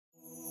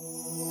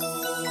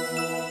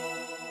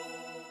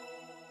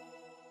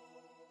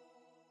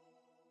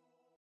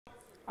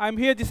I'm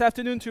here this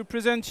afternoon to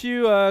present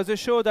you the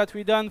show that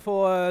we done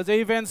for the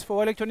events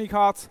for Electronic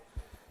Arts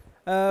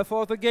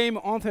for the game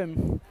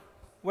Anthem,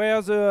 where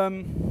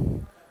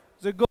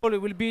the goal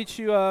will be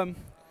to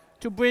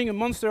bring a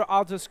monster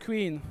out the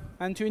screen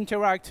and to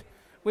interact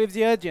with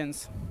the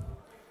audience.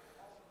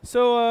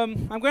 So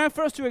I'm going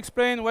first to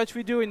explain what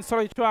we do in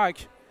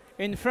Solidtrack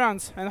in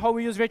France and how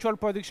we use virtual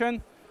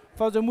production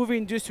for the movie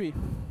industry.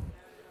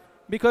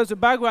 Because the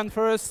background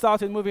for us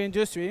started in movie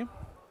industry.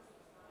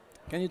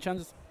 Can you change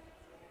this?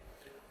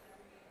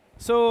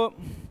 So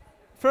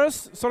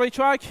first,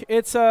 Solidtrack,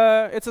 it's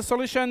a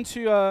solution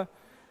to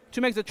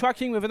make the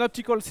tracking with an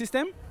optical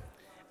system.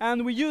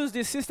 And we use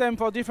this system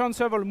for different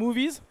several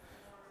movies.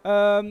 We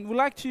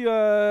like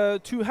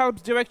to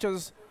help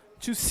directors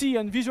to see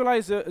and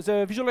visualize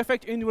the visual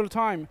effect in real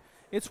time.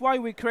 It's why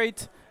we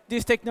create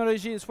this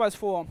technology. It was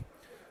for.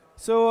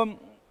 So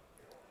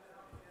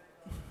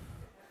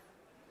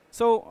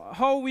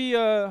how we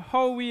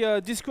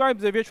describe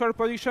the virtual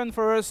production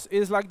for us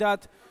is like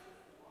that.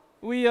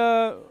 We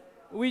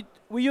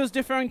use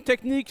different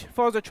technique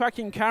for the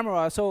tracking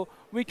camera. So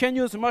we can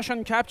use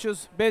motion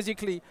captures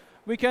basically.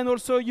 We can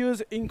also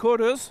use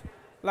encoders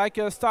like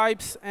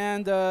Stipes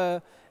and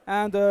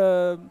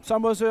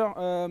some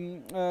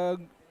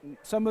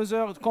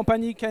other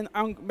company can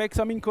make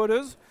some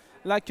encoders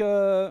like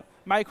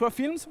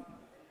Microfilms.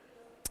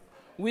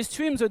 We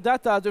stream the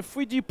data, the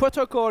 3D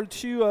protocol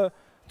to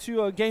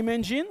a game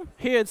engine.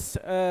 Here it's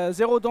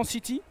zero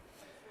density.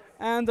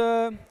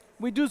 And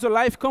we do the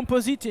live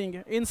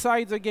compositing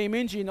inside the game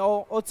engine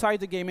or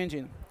outside the game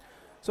engine.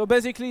 So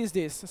basically it's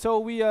this. So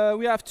we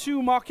have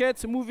two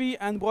markets, movie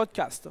and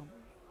broadcast.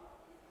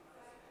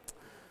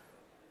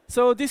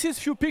 So this is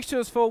few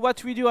pictures for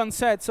what we do on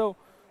set. So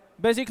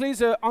basically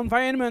the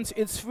environment,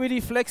 it's really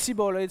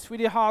flexible. It's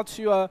really hard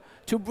to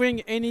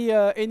bring any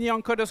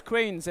encoder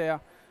screen there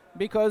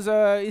because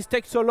it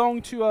takes so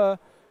long to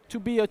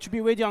be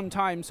ready on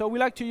time. So we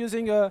like to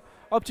using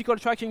optical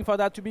tracking for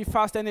that to be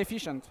fast and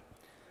efficient.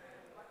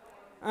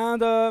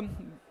 And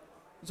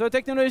the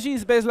technology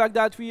is based like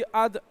that. We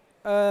add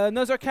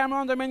another camera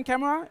on the main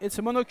camera. It's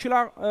a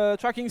monocular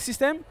tracking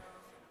system.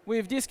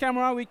 With this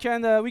camera, we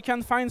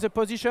can find the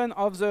position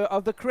of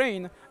the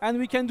crane, and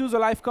we can do the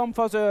live com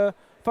for the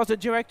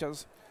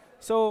directors.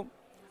 So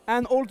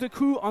and all the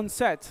crew on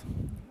set.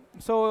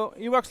 So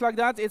it works like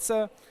that. It's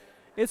a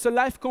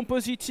live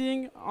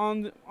compositing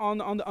on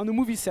a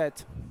movie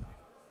set.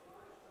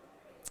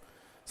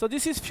 So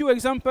this is few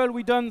examples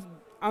we done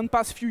on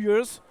past few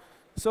years.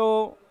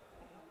 So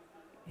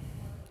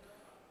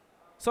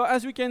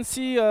as we can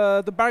see,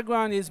 the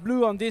background is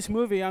blue on this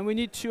movie, and we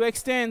need to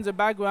extend the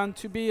background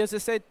to be, as I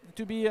said,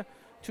 to be the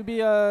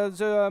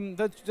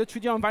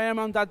 3D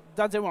environment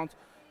that they want.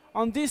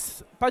 On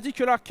this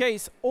particular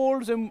case, all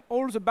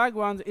the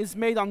background is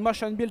made on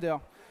Motion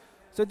Builder.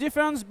 The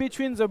difference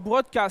between the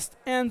broadcast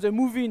and the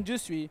movie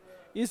industry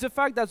is the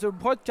fact that the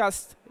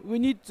broadcast, we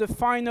need the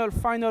final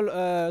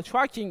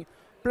tracking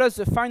plus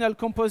the final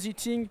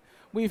compositing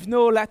with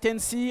no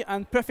latency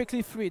and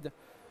perfectly fluid.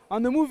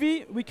 On the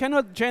movie, we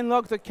cannot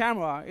genlock the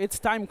camera. It's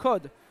time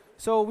code.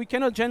 So we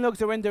cannot genlock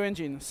the render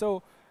engine.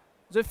 So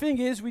the thing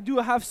is, we do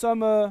have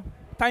some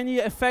tiny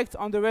effect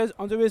on the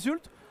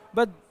result,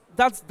 but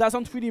that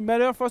doesn't really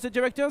matter for the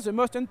directors. The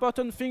most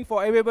important thing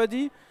for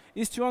everybody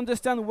is to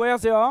understand where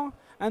they are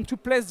and to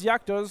place the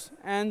actors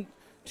and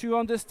to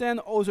understand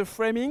all the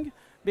framing,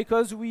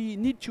 because we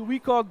need to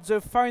record the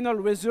final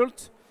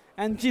result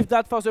and give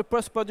that for the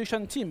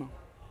post-production team.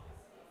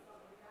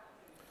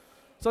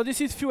 So this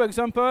is few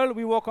examples.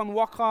 We work on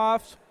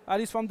Warcraft,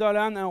 Alice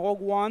Wonderland, and Rogue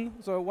One.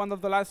 So one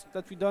of the last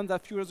that we done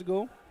that few years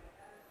ago.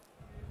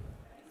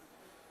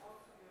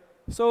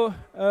 So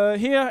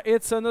here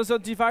it's another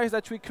device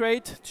that we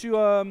create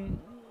to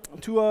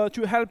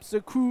help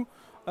the crew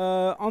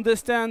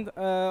understand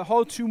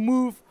how to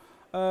move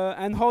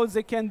and how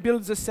they can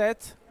build the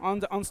set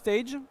on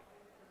stage.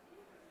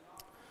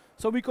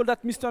 So we call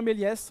that Mr.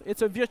 Méliès.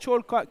 It's a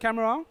virtual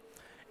camera.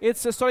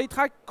 It's a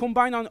Solidtrack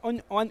combined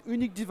on one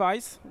unique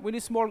device, really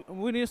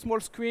small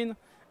screen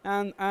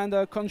and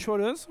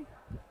controllers.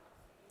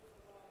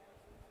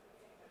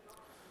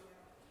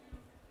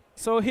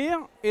 So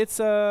here it's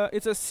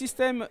a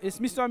system. It's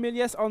Mr.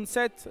 Méliès on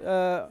set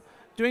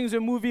during the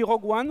movie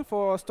Rogue One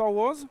for Star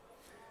Wars,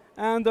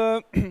 and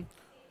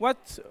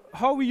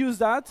how we use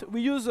that?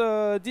 We use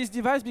this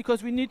device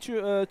because we need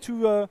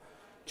to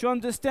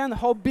understand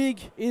how big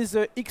is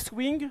the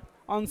X-wing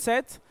on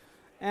set.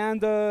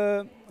 And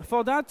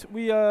for that,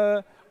 we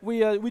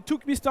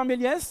took Mr.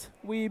 Méliès,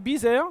 we be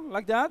there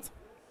like that,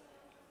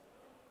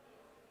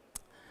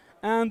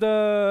 and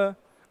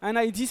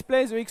I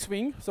display the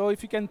X-wing. So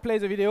if you can play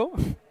the video.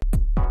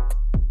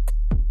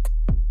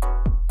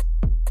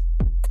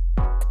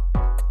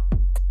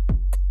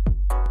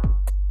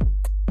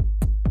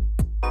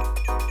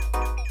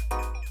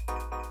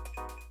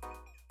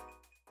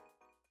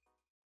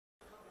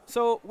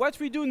 So what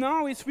we do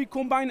now is we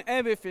combine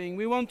everything.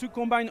 We want to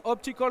combine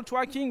optical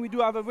tracking. We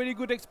do have a really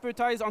good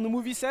expertise on the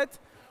movie set.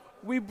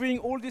 We bring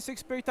all this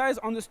expertise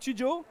on the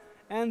studio,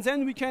 And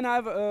then we can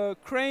have a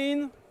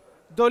crane,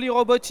 dolly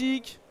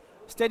robotic,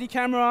 steady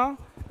camera.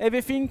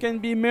 Everything can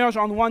be merged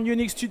on one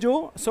unique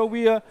studio. So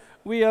we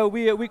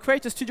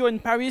create a studio in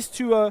Paris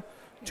to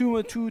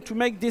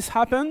make this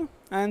happen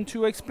and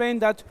to explain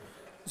that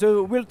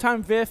the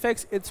real-time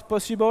VFX it's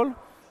possible.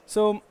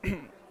 So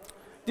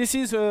this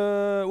is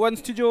one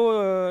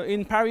studio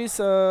in Paris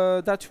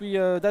that we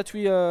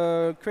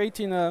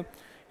created a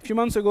few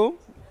months ago.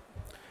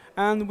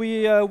 And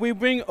we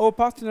bring our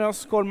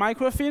partners called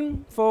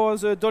Microfilms for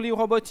the dolly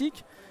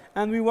robotic,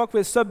 and we work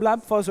with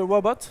Sublab for the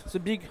robot, the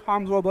big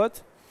armed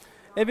robot.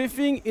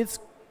 Everything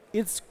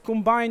it's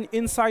combined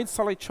inside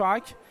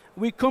Solidtrack.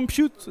 We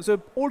compute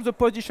all the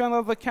position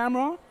of the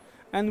camera,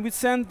 and we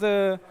send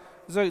the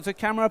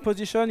camera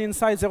position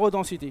inside zero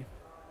density.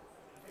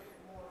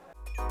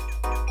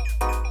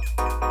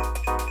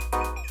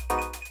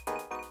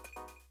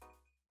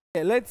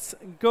 Okay, let's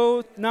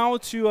go now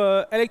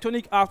to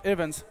electronic art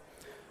events.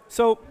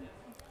 So,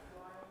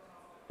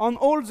 on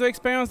all the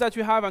experience that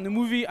we have on the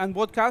movie and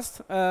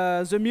broadcast,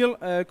 the Mill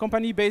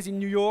company based in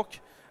New York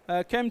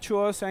came to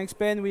us and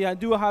explained we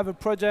do have a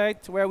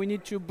project where we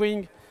need to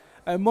bring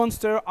a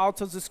monster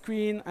out of the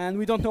screen, and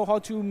we don't know how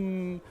to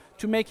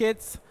make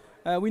it.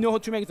 We know how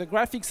to make the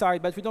graphic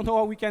side, but we don't know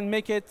how we can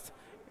make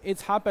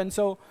it happen.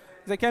 So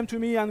they came to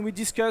me and we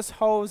discussed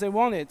how they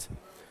want it.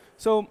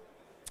 So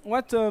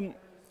the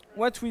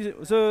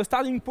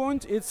starting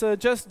point is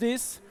just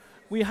this.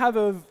 We have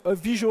a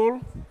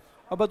visual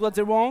about what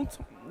they want,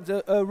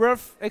 a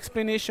rough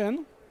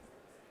explanation.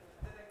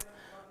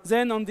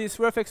 Then on this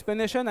rough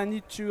explanation, I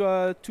need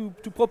to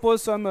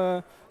propose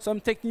some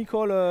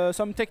technical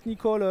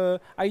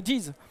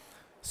ideas.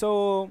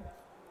 So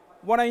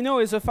what I know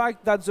is the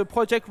fact that the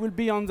project will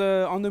be on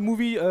the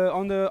movie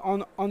on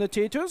the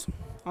theaters,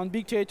 on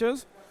big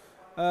theaters.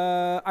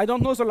 I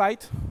don't know the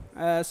light,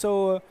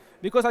 so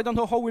because I don't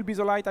know how will be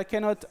the light, I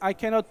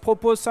cannot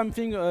propose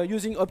something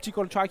using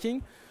optical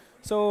tracking.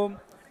 So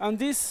on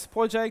this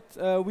project,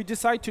 we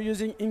decide to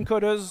using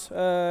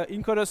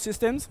encoder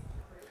systems.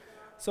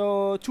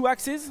 So 2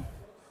 axes,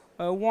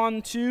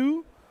 1,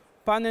 2,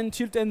 pan and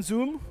tilt and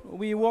zoom.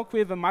 We work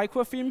with a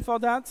microfilm for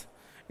that.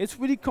 It's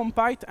really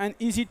compact and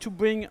easy to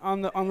bring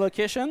on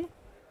location.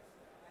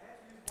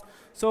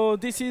 So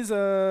this is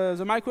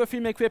the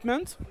microfilm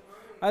equipment.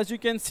 As you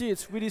can see,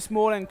 it's really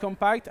small and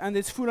compact, and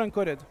it's full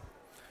encoded.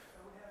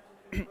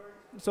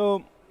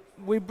 So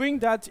we bring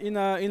that in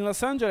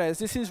Los Angeles.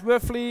 This is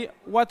roughly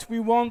what we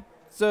want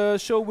the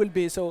show will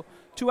be. So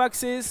 2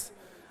 axes,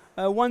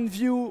 1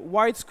 view,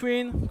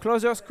 widescreen,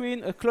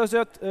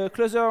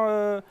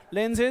 closer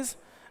lenses,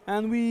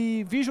 and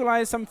we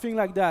visualize something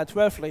like that,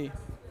 roughly.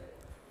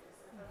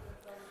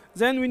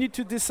 Then we need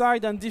to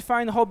decide and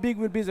define how big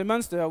will be the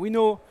monster. We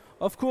know,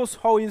 of course,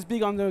 how it's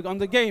big on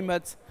the game,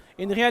 but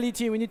in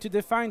reality, we need to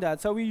define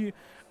that. So we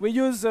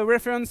use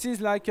references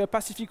like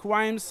Pacific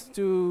Rims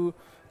to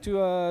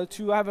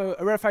have a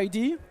rough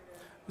idea.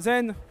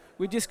 Then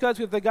we discuss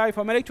with the guy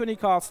from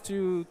Electronic Arts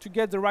to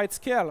get the right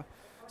scale.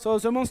 So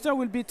the monster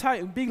will be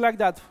big like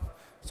that,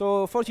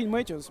 so 14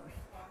 meters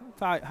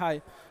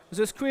high.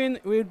 The screen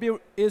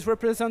is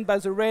represented by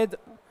the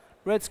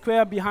red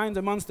square behind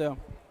the monster.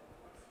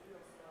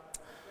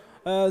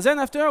 Then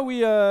after we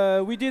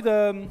did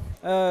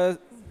a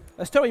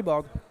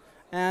storyboard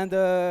and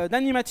an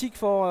animatic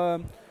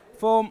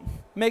for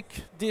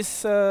make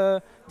this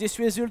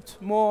result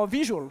more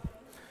visual.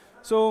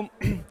 So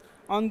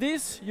on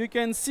this you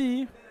can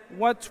see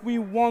what we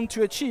want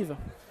to achieve.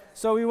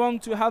 So we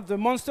want to have the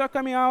monster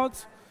coming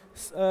out,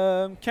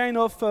 kind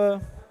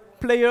of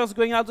players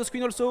going out the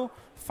screen also,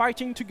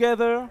 fighting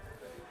together,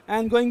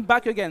 and going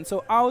back again,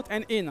 so out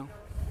and in.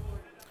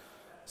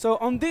 So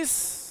on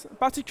this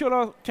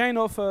particular kind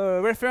of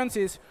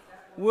references,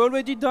 we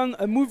already done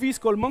a movie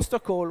called Monster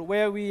Call,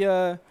 where we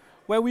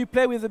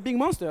play with a big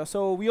monster.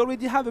 So we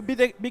already have a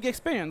big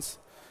experience.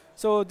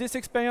 So this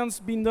experience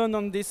been done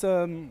on this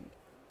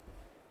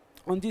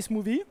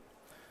movie.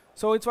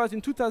 So it was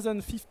in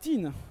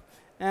 2015.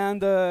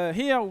 And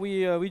here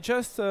we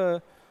just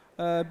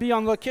be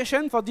on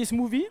location for this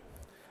movie,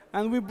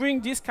 and we bring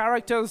these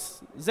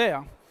characters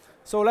there.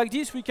 So like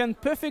this, we can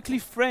perfectly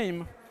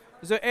frame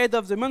the head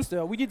of the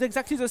monster. We did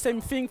exactly the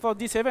same thing for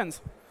this event.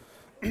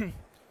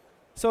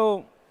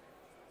 So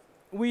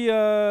we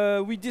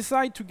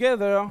decide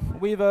together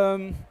with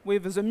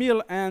the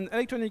Mill and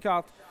Electronic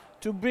Arts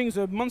to bring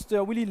the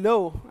monster really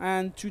low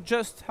and to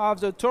just have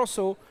the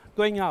torso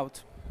going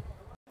out.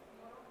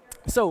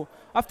 So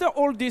after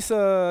all these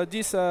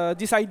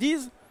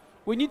ideas,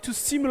 we need to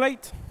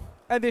simulate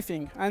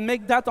everything and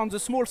make that on the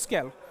small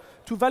scale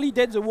to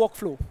validate the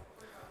workflow.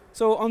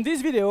 So on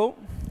this video,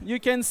 you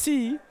can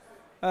see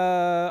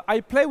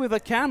I play with the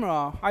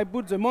camera. I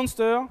put the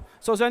monster.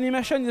 So the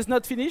animation is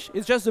not finished.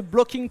 It's just the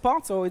blocking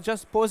part, so it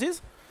just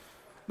pauses.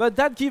 But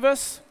that gives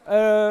us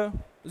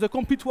the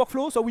complete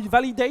workflow, so we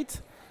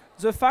validate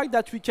the fact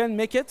that we can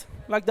make it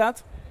like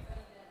that.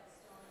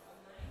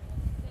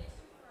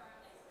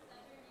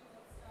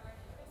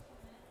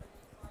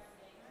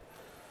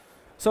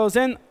 So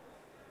then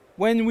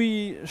when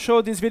we show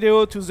this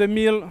video to the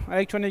mill,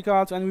 Electronic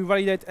Arts, and we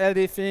validate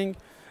everything,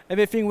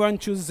 everything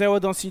runs to zero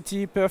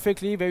density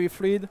perfectly, very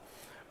fluid.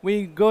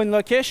 We go in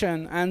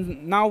location,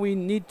 and now we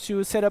need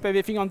to set up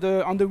everything on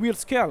the real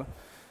scale.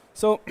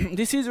 So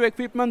this is the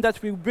equipment that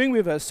we bring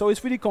with us, so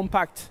it's really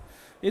compact.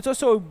 It's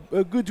also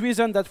a good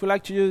reason that we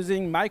like to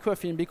using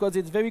microfilm, because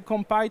it's very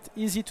compact,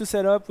 easy to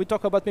set up. We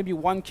talk about maybe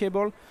one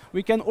cable.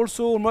 We can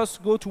also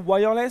almost go to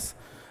wireless.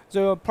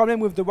 The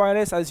problem with the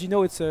wireless, as you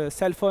know, it's a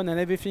cell phone and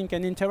everything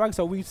can interact,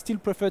 so we still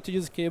prefer to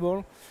use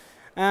cable.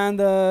 And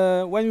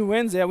when we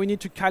went there, we need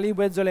to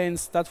calibrate the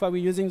lens. That's why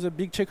we're using the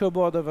big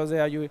checkerboard over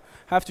there. You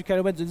have to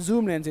calibrate the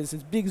zoom lenses,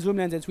 it's big zoom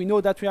lenses. We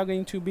know that we are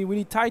going to be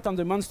really tight on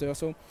the monster.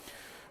 So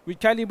we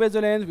calibrate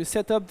the lens, we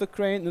set up the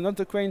crane, not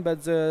the crane,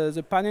 but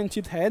the pan and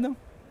tilt head.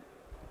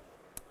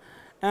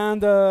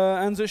 And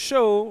the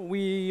show,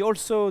 we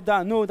also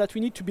know that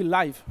we need to be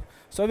live.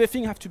 So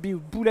everything has to be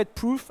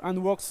bulletproof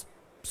and works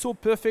so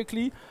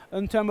perfectly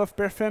in terms of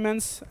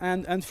performance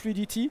and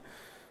fluidity.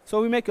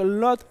 So we make a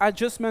lot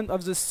adjustment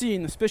of the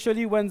scene,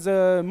 especially when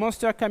the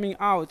monster coming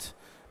out.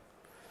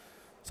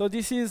 So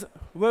this is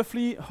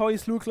roughly how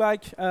it looks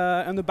like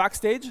on the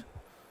backstage.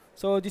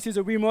 So this is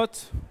a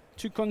remote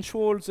to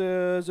control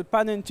the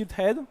pan and tilt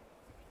head.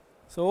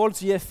 So all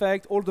the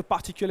effect, all the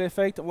particle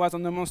effect was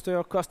on the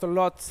monster, cost a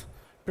lot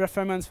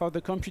performance for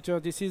the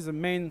computer. This is the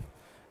main.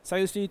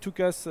 Seriously, it took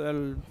us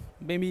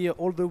maybe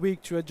all the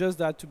week to adjust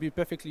that to be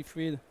perfectly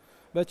fluid.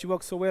 But it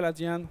worked so well at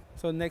the end.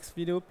 So next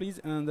video, please.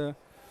 And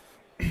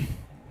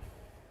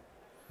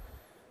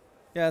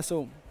yeah,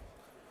 so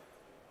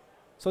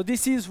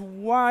this is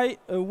why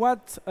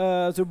what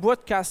the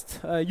broadcast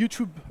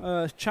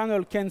YouTube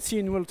channel can see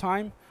in real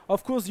time.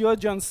 Of course, the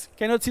audience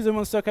cannot see the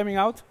monster coming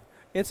out.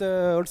 It's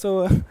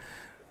also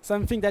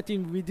something that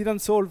we didn't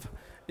solve,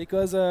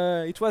 because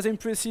it was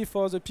impressive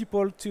for the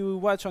people to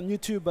watch on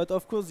YouTube, but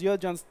of course the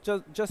audience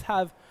just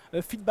have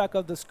a feedback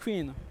of the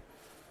screen.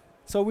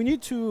 So we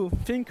need to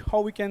think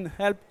how we can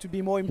help to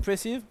be more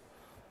impressive.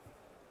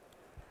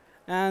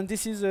 And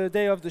this is the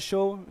day of the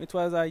show. It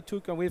was I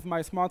took with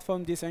my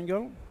smartphone this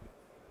angle.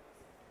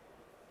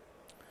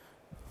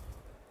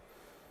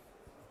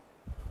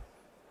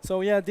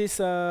 So yeah, this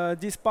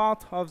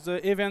part of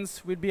the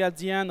events will be at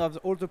the end of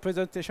all the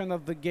presentation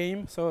of the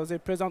game. So they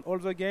present all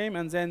the game,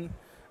 and then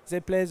they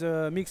play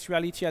the mixed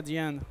reality at the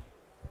end.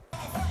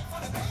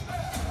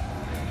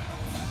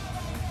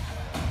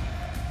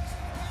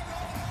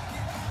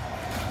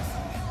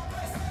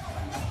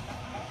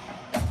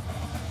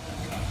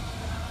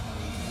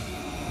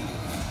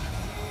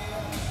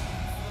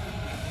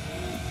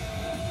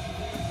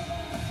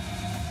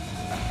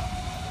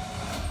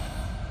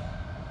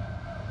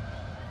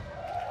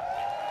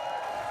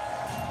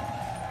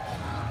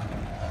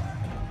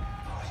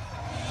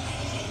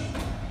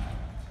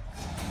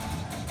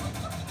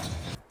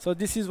 So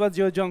this is what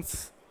the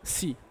audience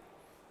see.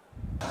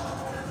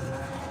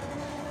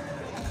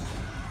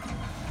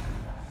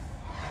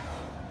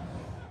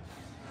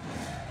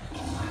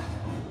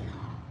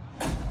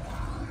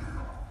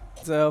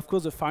 Of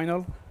course, the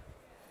final.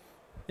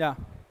 Yeah.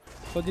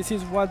 So this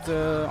is what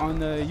on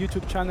the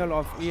YouTube channel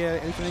of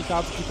Electronic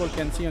Arts people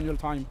can see in real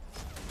time.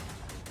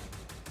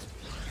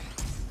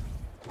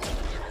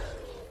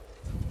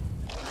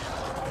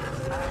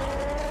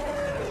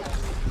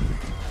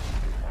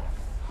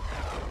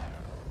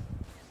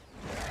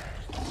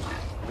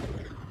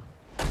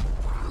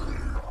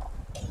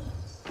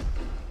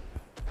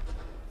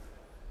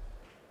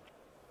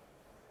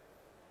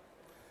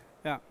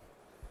 Yeah.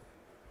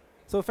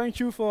 So thank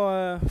you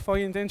for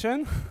your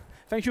attention.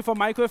 Thank you for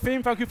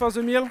Microfilm. Thank you for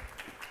the mill.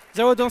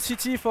 Zero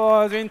density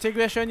for the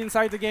integration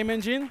inside the game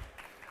engine.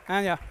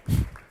 And yeah,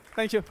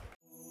 thank you.